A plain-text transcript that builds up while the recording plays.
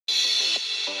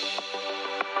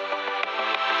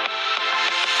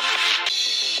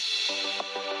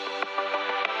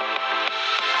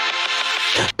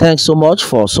Thanks so much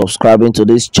for subscribing to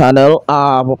this channel.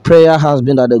 Our prayer has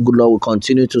been that the good Lord will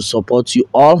continue to support you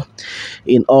all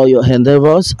in all your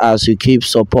endeavors as you keep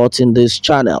supporting this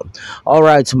channel. All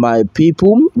right, my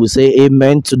people, we say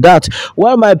amen to that.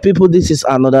 Well, my people, this is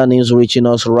another news reaching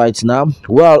us right now.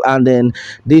 Well, and then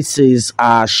this is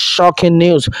shocking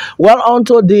news. Well,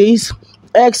 onto this,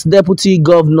 ex-deputy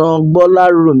governor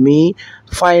Gbolarumi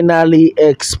finally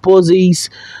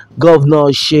exposes Governor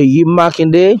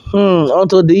Makinde.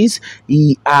 Onto this,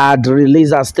 he had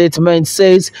released a statement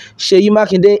says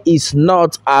Makinde is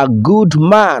not a good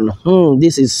man.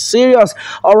 This is serious.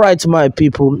 All right, my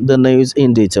people, the news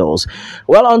in details.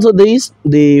 Well, onto this,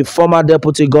 the former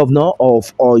deputy governor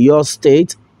of Oyo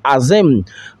State,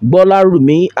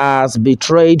 Gbolarumi, has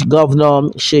betrayed Governor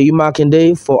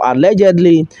Makinde for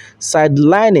allegedly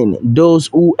sidelining those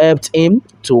who helped him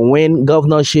to win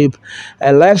governorship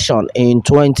election in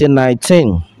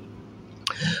 2019.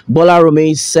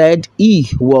 Gbolarumi said he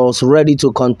was ready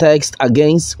to contest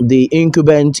against the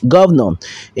incumbent governor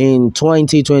in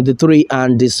 2023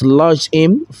 and dislodged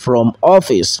him from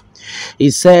office. He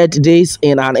said this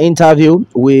in an interview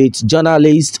with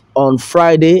journalists on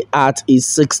Friday at his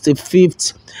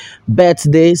 65th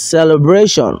birthday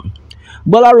celebration.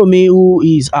 Gbolarumi, who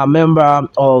is a member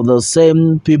of the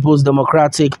same People's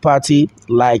Democratic Party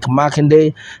like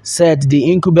Makinde, said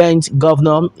the incumbent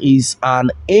governor is an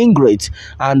ingrate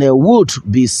and would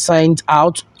be sent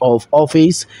out of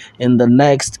office in the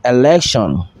next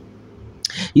election.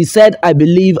 He said, I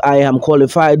believe I am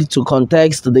qualified to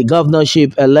contest the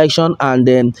governorship election, and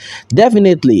then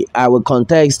definitely I will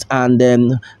contest and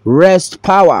then wrest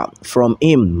power from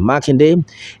him, Makinde,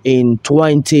 in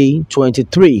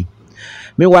 2023.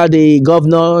 Meanwhile, the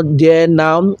governor there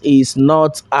now is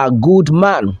not a good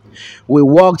man. We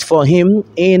worked for him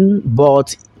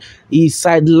but he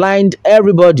sidelined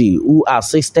everybody who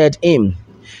assisted him.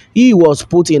 He was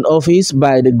put in office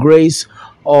by the grace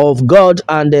of God,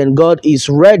 and then God is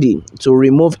ready to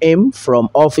remove him from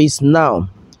office now.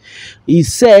 He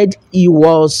said he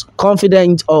was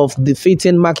confident of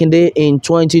defeating Makinde in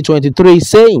 2023,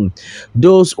 saying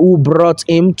those who brought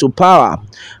him to power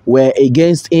were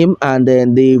against him, and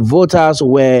then the voters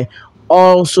were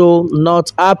also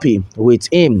not happy with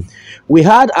him. We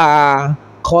had a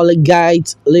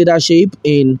collegiate leadership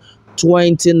in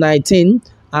 2019,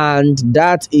 and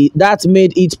that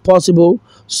made it possible.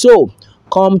 So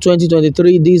come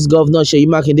 2023, this governor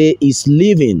Makinde is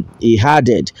leaving, he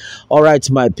added. All right,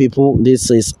 my people,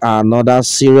 this is another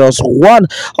serious one.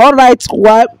 All right,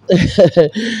 well,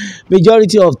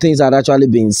 majority of things had actually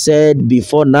been said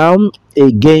before now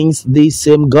against this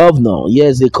same governor.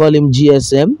 Yes, they call him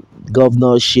GSM,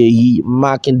 Governor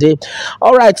Makinde.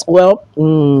 All right, well,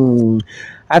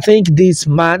 I think this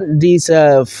man, this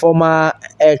former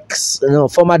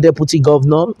deputy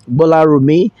governor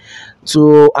Gbolarumi,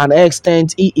 to an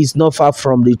extent, he is not far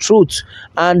from the truth.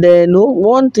 And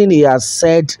one thing he has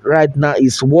said right now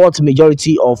is what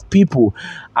majority of people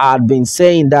had been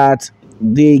saying, that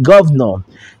the governor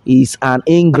is an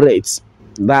ingrate.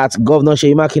 That Governor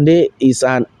Makinde is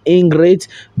an ingrate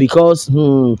because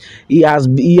he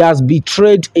has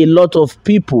betrayed a lot of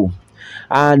people.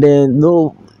 And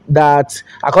that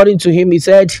according to him, he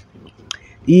said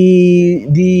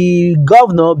the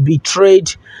governor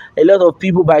betrayed a lot of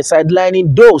people by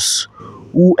sidelining those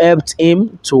who helped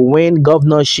him to win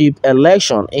governorship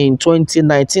election in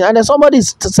 2019. And then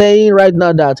somebody's saying right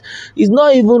now that it's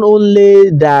not even only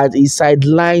that he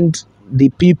sidelined the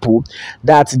people,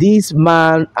 that this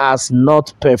man has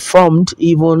not performed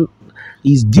even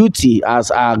his duty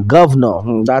as a governor.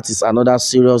 That is another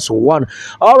serious one.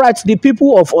 All right, the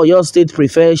people of Oyo State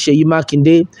prefer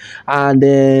Makinde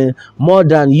and more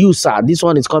than you, sir. This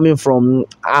one is coming from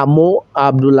Amo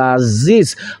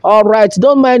Abdulaziz. All right,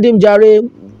 don't mind him, Jare.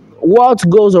 What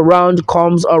goes around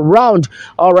comes around.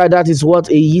 All right, that is what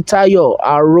Eyitayo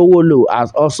Arowolo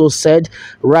has also said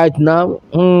right now.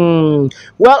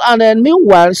 Well, and then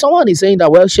meanwhile, someone is saying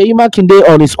that, well, Makinde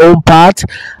on his own part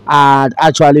had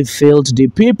actually failed the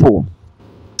people.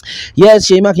 Yes,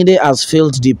 Makinde has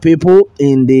failed the people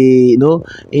in the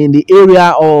in the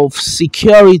area of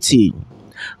security.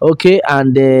 Okay,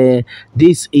 and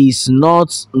this is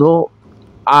not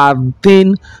a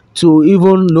thing to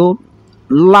even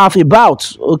laugh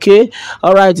about. Okay,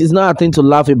 all right, it's not a thing to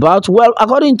laugh about. Well,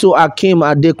 according to Akim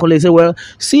Adekunle, say, well,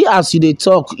 see as you dey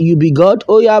talk, you be God.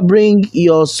 Oh yeah, bring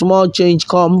your small change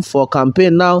come for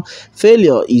campaign now.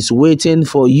 Failure is waiting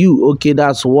for you. Okay,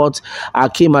 that's what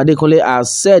Akim Adekunle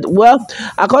has said. Well,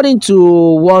 according to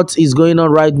what is going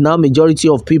on right now, majority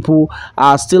of people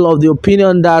are still of the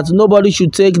opinion that nobody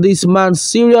should take this man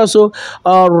serious. So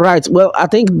all right, well, I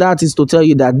think that is to tell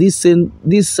you that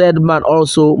this said man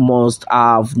also must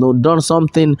have done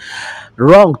something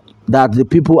wrong that the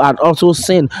people had also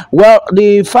seen. Well,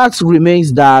 the fact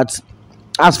remains that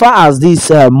as far as this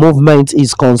movement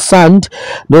is concerned,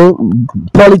 no,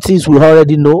 politics, we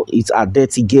already know it's a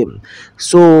dirty game.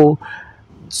 So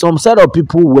some set of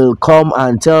people will come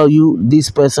and tell you this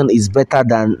person is better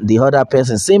than the other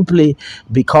person, simply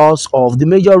because of the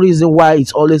major reason why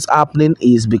it's always happening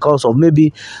is because of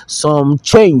maybe some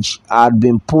change had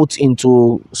been put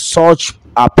into such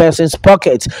a person's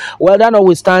pocket. Well, that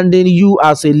notwithstanding, you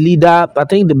as a leader, I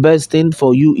think the best thing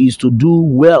for you is to do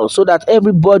well so that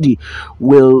everybody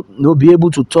will be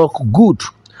able to talk good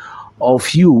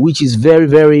of you, which is very,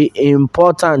 very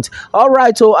important. All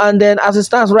right, so and then as it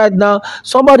stands right now,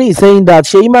 somebody is saying that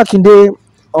Seyi Makinde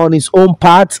on his own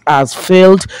part has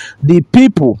failed the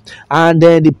people, and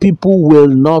then the people will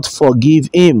not forgive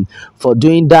him for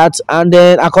doing that. And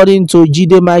then according to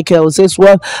Jide Michael, says,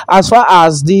 well, as far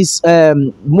as this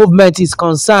movement is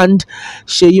concerned,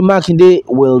 Seyi Makinde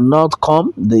will not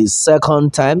come the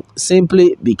second time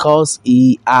simply because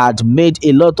he had made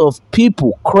a lot of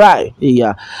people cry.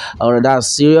 Yeah, all right, that's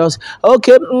serious.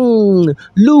 Okay, Lubu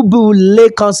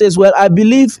Lekan says, well, I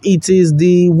believe it is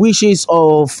the wishes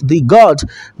of the God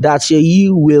that Seyi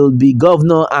will be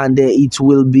governor, and it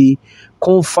will be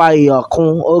kun fire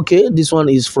kun. Okay, this one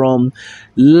is from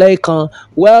Lekan.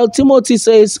 Well, Timothy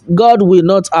says, God will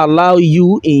not allow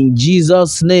you in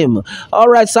Jesus' name. All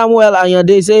right, Samuel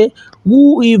Anyade say,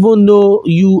 who even know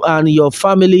you and your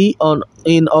family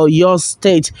in your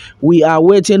state? We are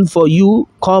waiting for you.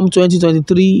 Come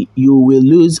 2023, you will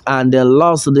lose and then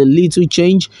lost the little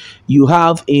change you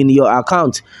have in your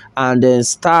account, and then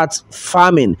start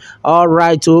farming. All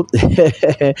right, so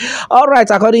all right.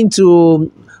 According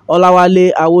to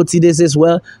Olawale Awotide says,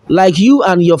 well, like you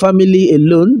and your family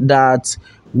alone that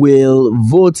will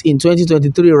vote in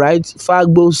 2023, right?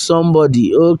 Fagbo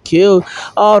somebody. Okay,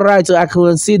 all right. So I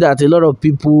can see that a lot of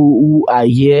people who are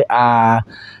here are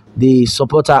the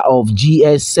supporter of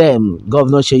GSM,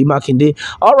 Governor Seyi Makinde.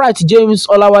 All right, James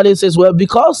Olawale says, well,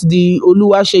 because the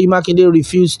Oluwa Seyi Makinde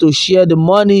refused to share the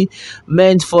money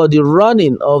meant for the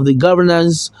running of the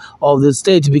governance of the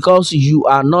state, because you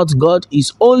are not God,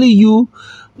 it's only you.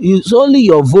 It's only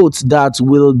your vote that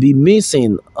will be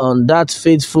missing on that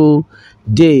faithful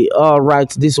day. All right,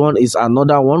 this one is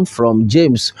another one from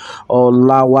James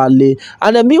Olawale.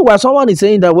 And then meanwhile, someone is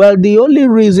saying that, well, the only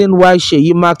reason why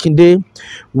Seyi Makinde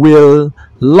will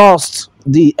lost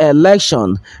the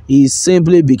election is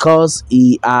simply because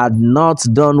he had not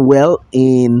done well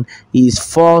in his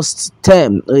first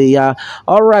term. Yeah,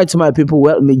 all right, my people.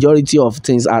 Well, majority of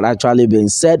things are actually being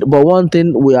said, but one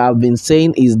thing we have been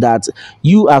saying is that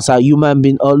you as a human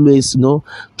being always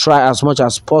try as much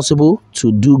as possible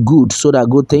to do good, so that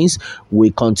good things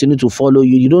will continue to follow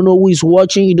you. You don't know who is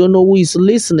watching, you don't know who is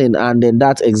listening, and then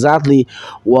that's exactly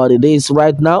what it is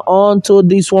right now. On to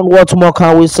this one. What more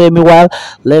can we say? Meanwhile,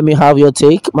 let me have your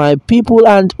take, my people,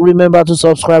 and remember to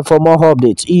subscribe for more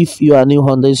updates if you are new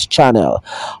on this channel.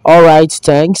 All right,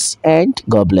 thanks and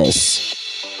God bless.